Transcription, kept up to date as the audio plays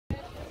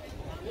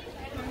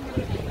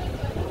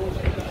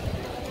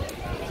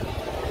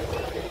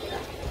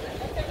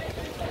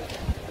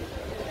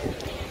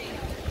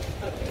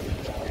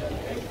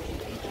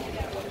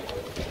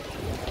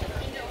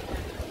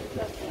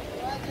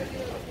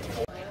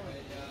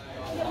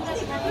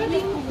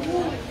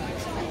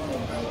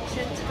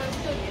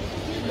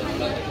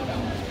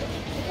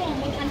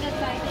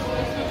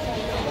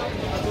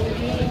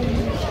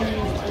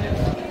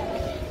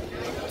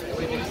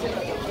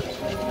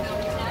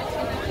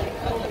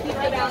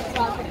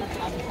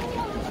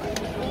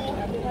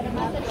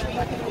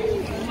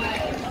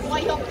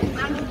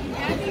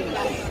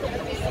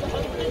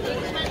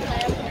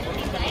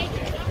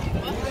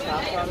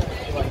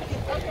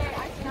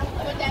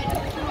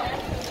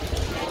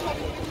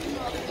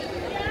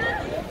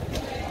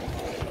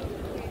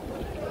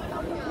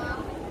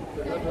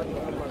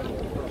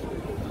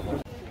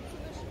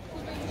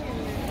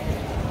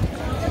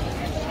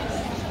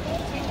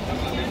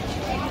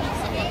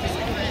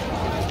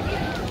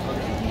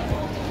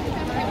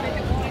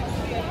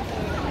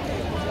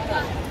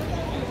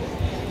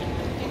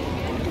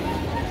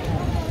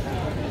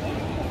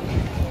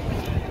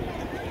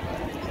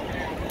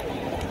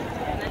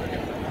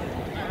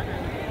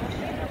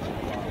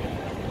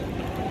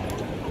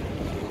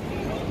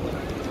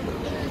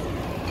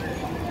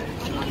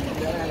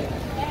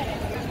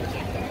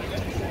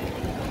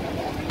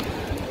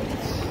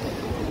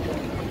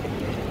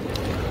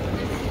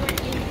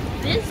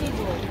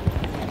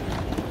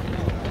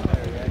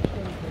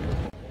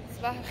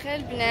صباح الخير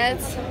البنات،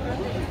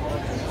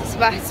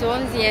 صباحتو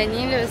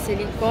مزيانين؟ لاباس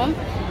عليكم؟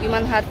 اليوم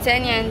نهار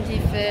الثاني عندي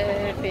في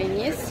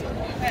فينيس.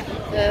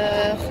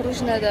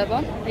 خرجنا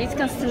دابا، بديت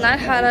كنستنى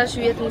الحراره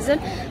شويه تنزل،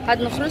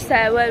 غادي نخرج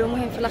ساعه والو.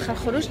 المهم في الاخر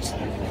خرجت.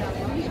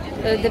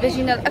 دابا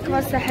جينا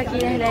لاكبر ساحه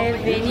كاينه هنايا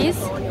في فينيس،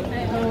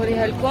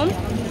 نوريها لكم.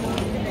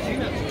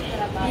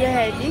 هي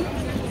هادي،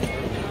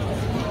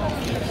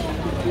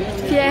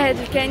 فيها هاد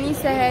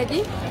الكنيسه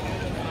هادي.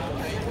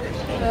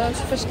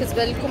 شوف واش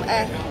كتبان لكم.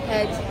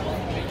 هادي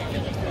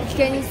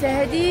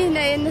الكنيسه هادي.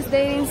 هنايا الناس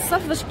دايرين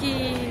الصف باش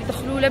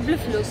كيدخلوا لها بلا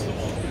فلوس.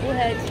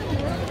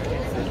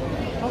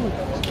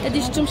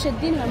 هادي شفتو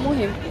مشادينها.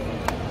 مهم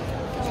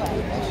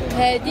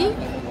هادي،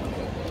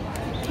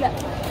 لا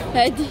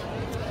هادي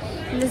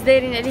الناس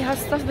دايرين عليها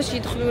الصف باش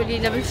يدخلوا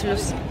لينا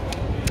بالفلوس.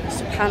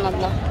 سبحان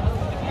الله.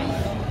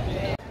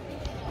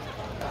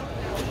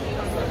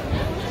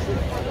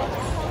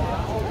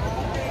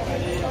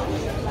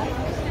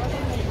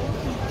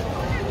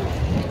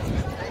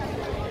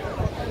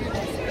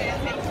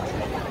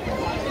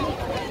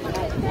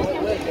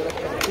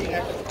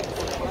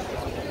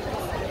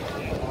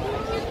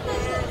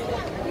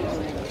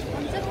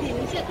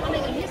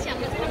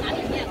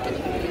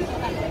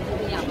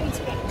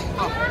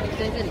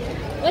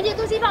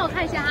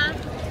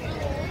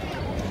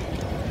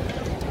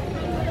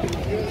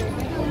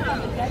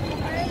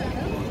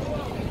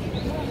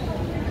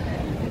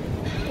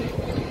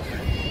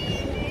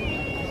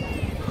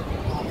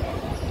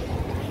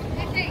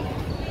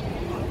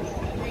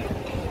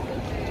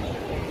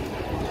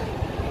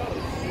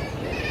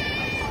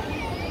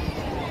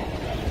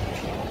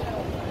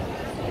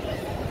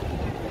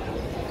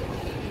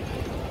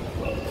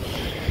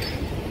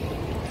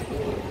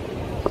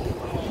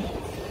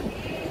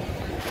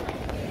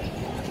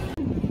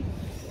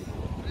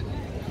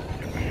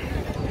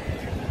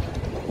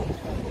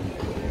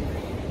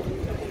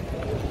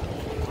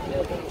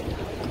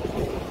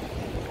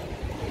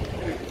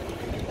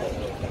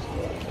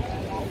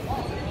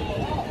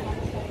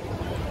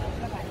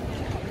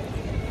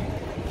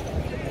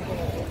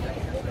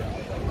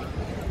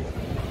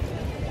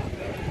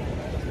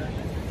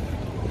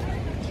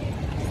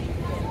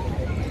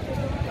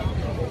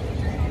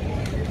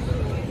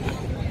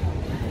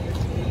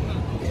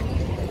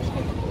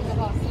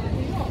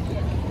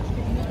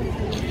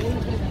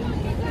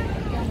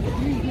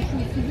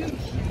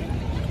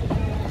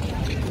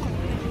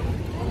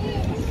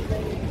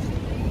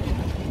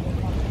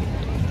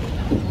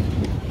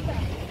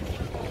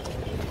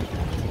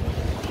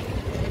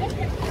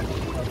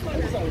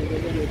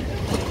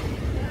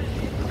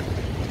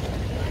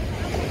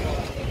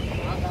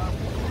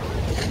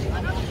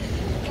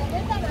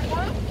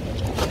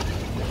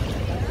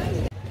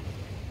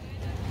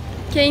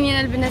 كاينين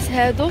البنات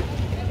هادو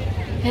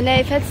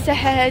هنايا في هاد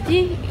الساحه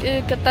هادي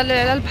كطلع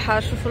على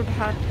البحر. شوفوا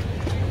البحر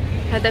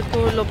هذا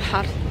كله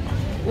بحر.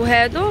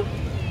 وهادو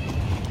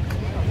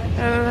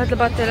هاد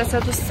الباطيلات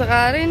هادو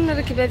الصغارين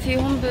ركبه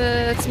فيهم ب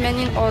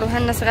 80 اورو. ها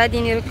الناس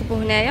غاديين يركبوا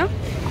هنايا.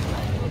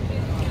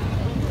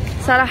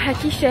 صراحه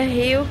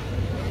كيشهيو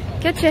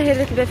كتشهي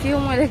الركبه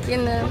فيهم،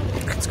 ولكن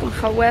اختكم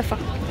خوافه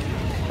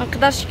ما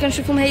نقدرش.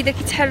 كنشوفهم هيدا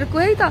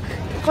كيتحركوا هيدا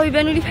بقاو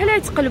يبانوا لي بحال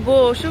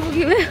يتقلبوا. شوفوا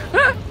كيف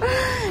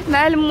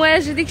مع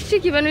المواج ديك الشيء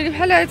كيبانوا لي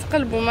بحال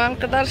يتقلبوا. ما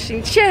نقدرش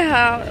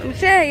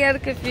مشاهيه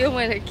نركب فيهم،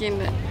 ولكن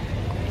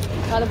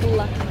غالب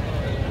الله.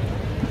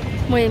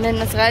 المهم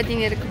الناس غاديين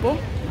يركبوا.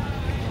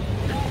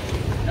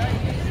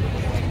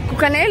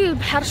 وكان غير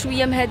البحر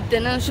شويه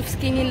مهدن. انا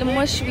شفت كاينين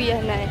المواج شويه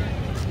هنايا.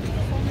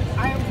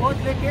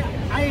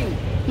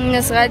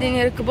 الناس غاديين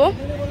يركبوا.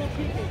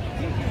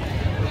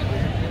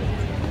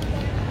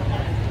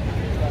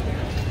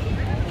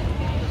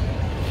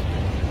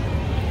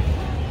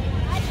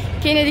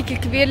 كاينه ديك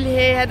الكبير اللي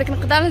هي هذاك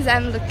نقدر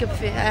زعما نركب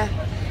فيه.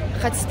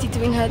 خاطر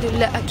التتوين هادو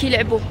لا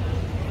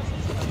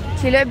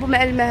كيلعبوا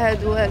مع الماء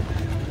هادو.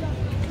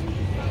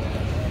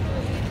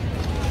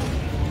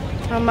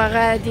 هما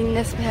غادي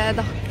الناس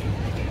بهذا.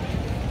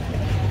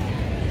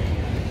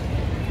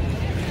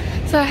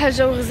 صراحه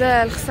الجو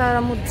غزال. خساره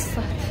مود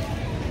الصهد.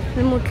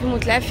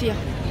 الموت العافيه.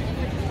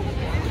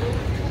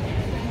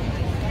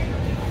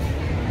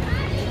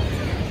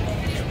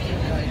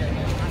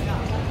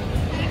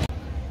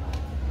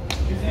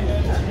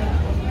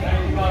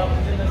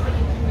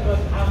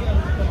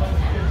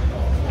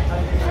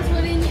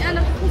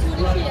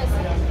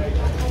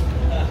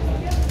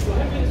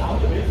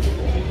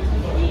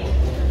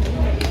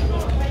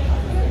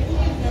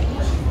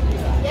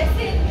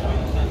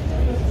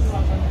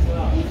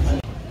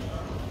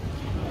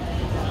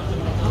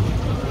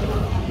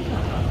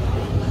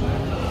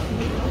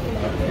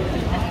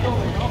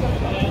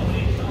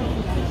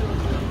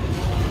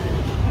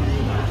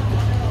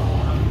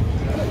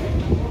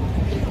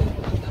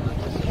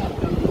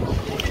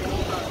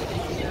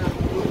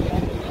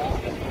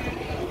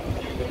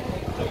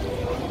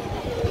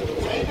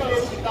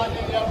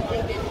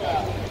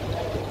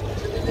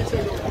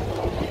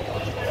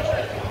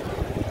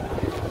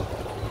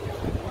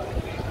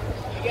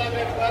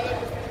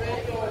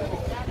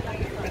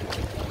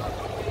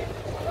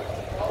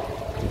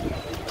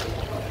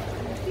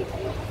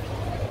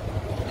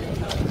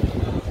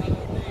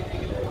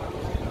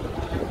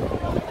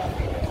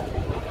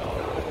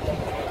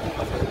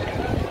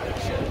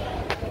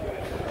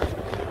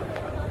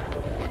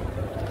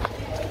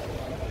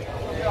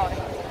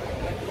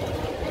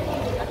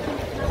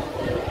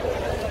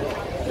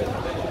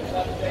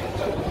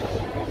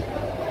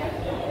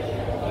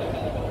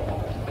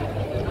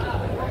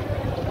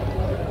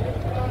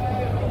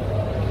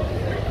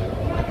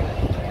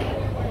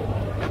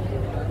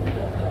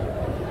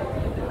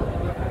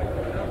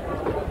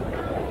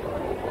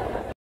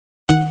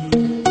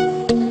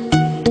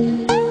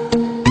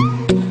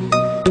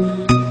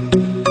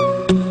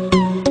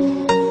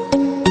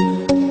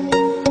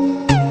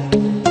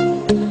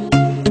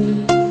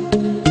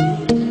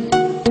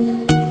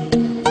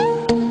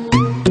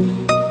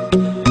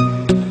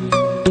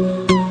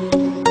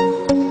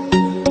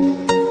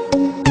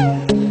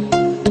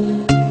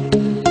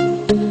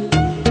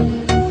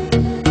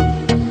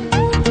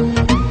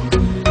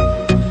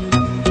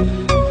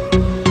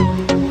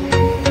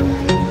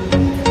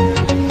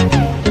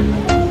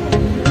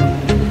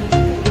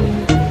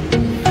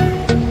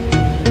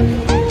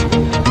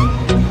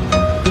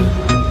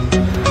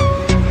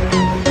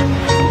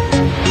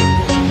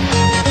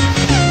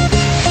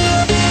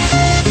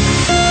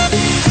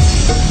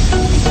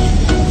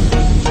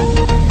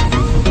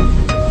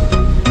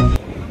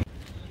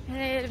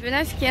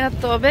 كاين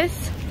الطوبيس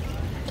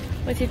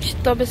وتيمشي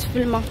الطوبيس في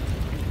الماء.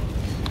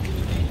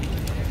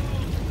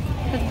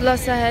 هاد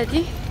البلاصه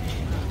هادي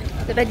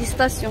دابا هادي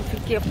ستاسيون فين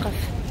كيوقف.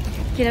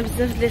 كاينه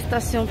بزاف ديال لي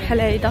ستاسيون بحال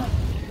هيدا.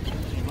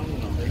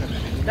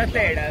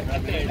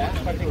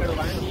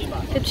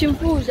 تمشي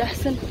مفوج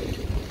احسن.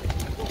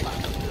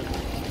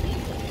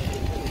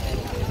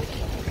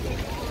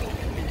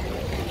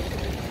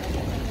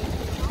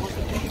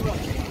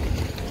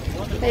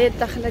 هي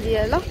الدخله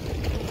ديالها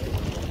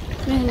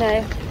من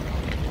هنايا،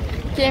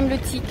 كيعملو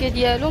التيكي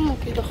ديالهم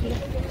وكيدخلو.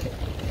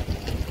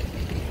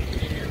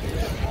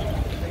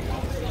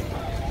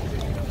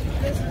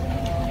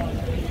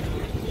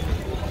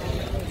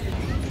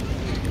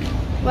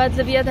 وهاد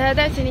الابيض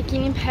هذا ثاني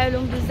كاينين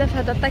بحالهم بزاف.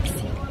 هذا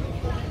طاكسي،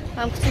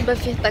 ها مكتوبه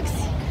فيه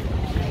طاكسي.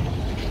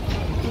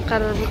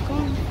 نقرب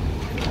لكم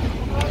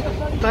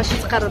باش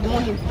تقرب.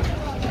 مهم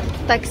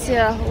الطاكسي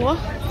راه هو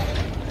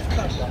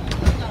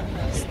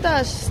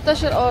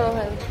 16 اورو.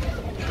 هذا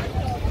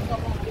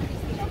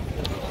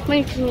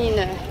المهم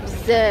كاينين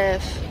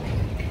بزاف.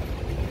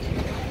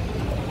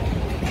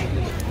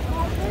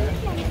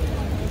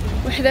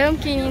 وحداهم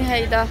كاينين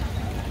هيدا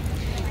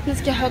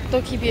الناس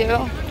كيحطو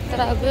كيبيعو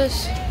طرابش.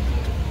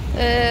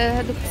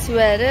 هادوك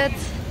السوارات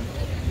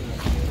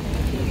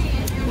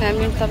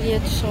عاملين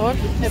طريات الشغل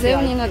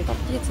زاويين. هاد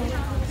الطريات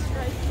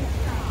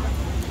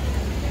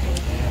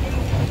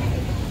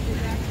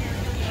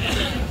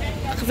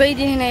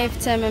زايدين هنايا في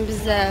الثمن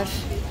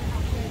بزاف.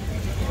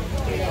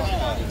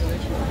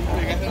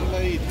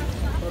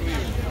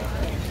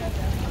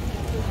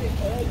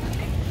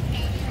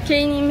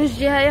 كاينين من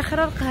جهه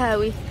اخرى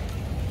القهاوي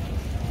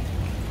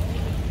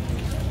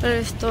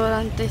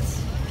الريستورانتيت.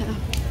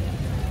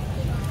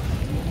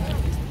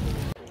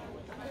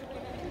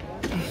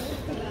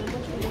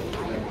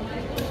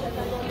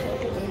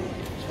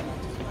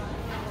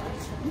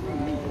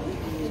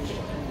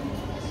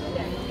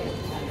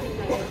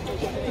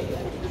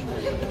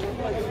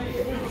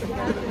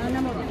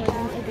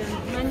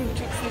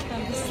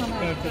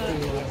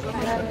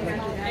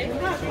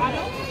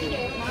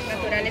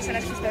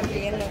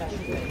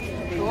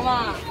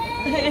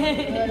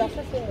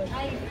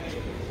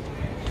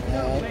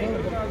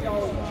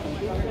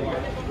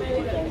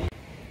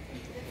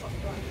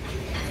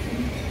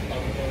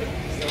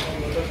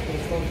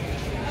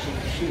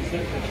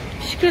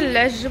 شكل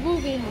عجبو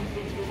بيها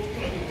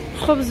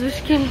الخبز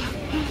بشكل.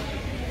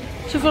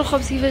 شوفوا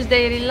الخبز كيفاش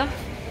دايرين له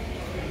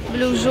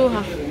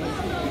بالوجوهه.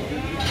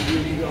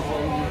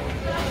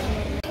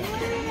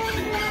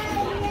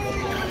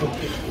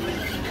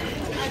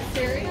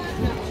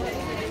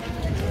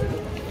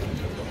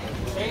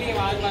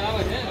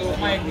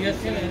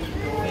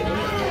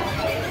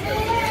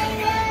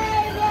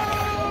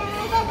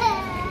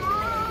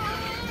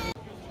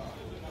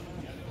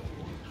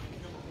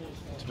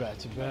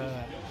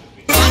 تباع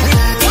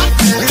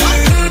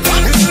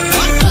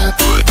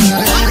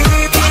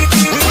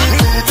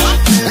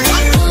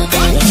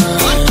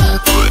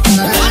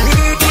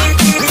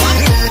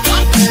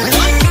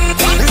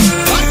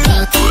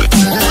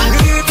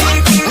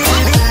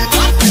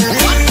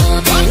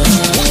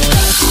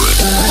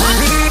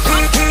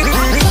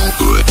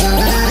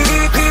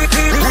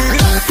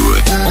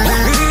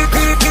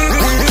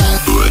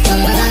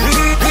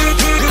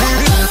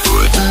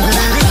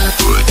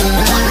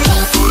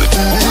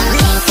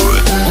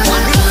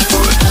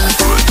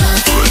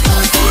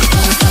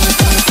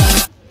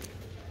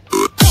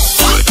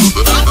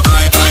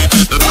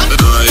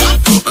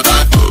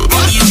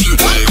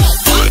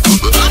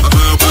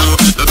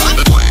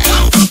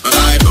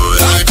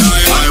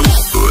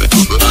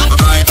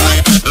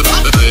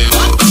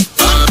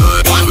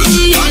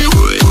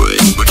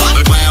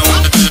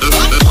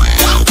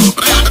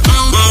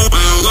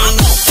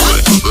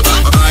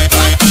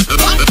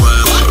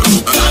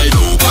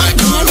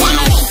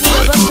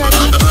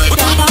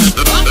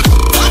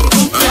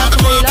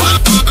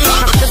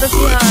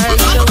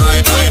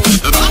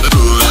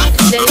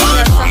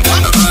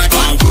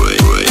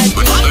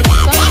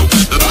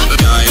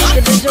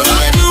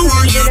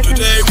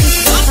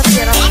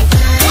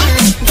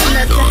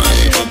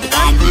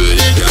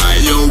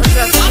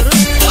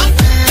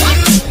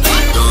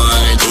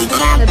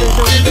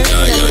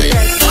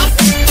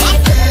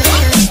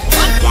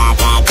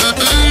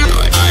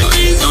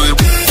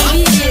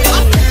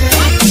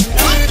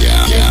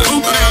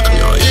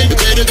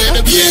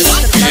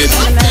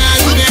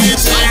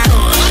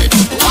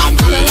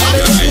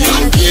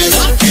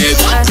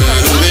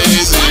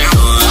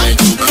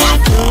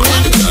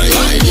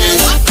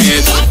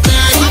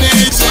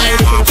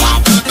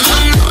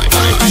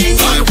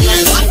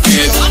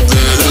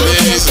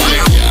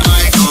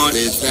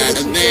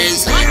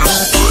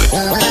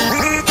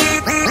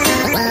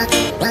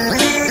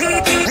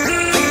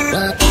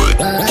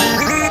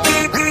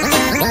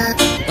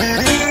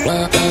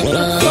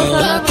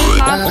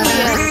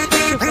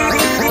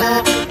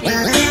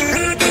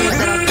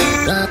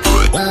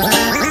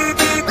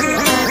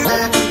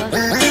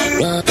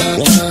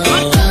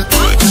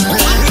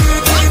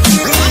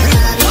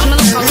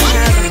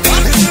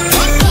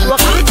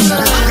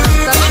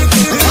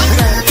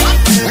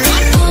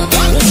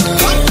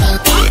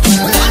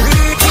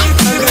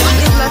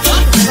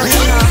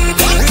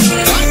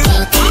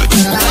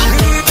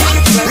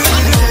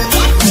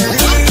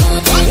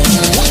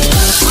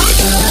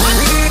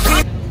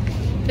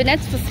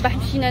الصباح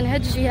مشينا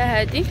لهاد الجهه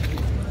هادي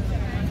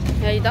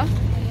هايدا،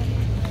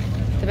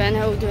 طبعا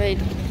هاودو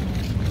هايدا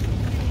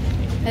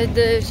هاد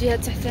الجهه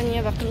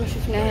التحتانيه باقي ما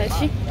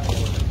شفناهاش.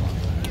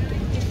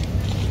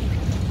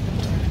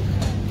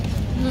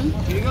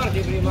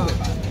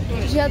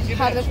 الجهه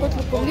البحر اللي قلت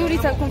لكم اللي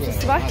وريتها لكم في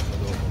الصباح،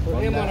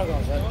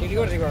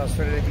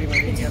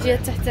 الجهه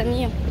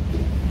التحتانيه.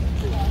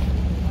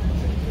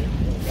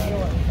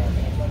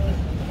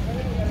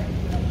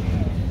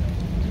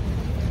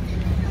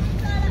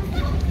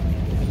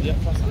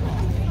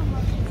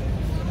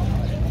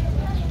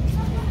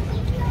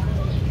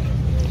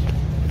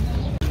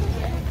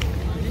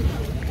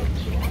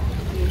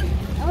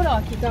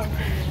 كده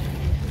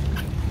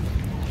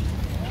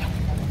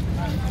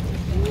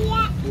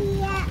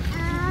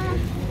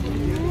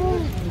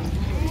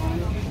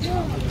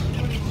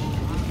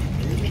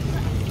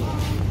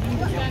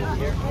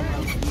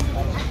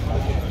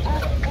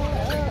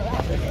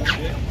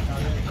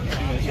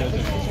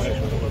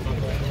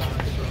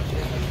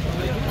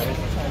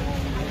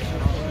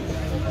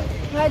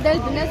هذا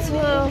البنات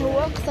هو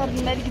قصر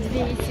الملك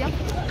فينيسيا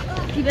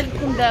كيبان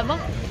لكم دابا.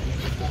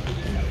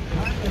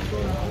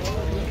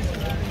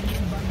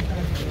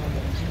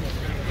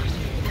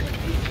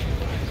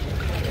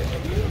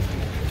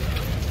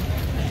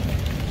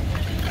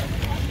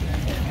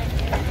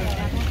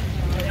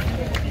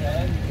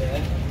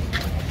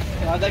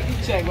 هذا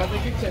كيتشيك هذا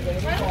كيتشيك.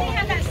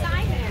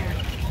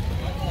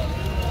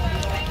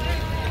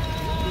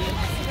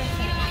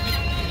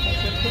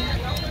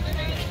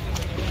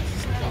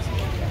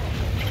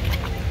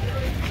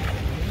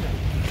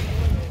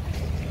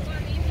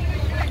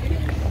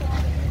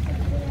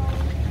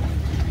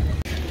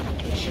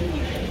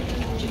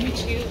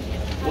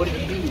 What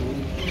did you do?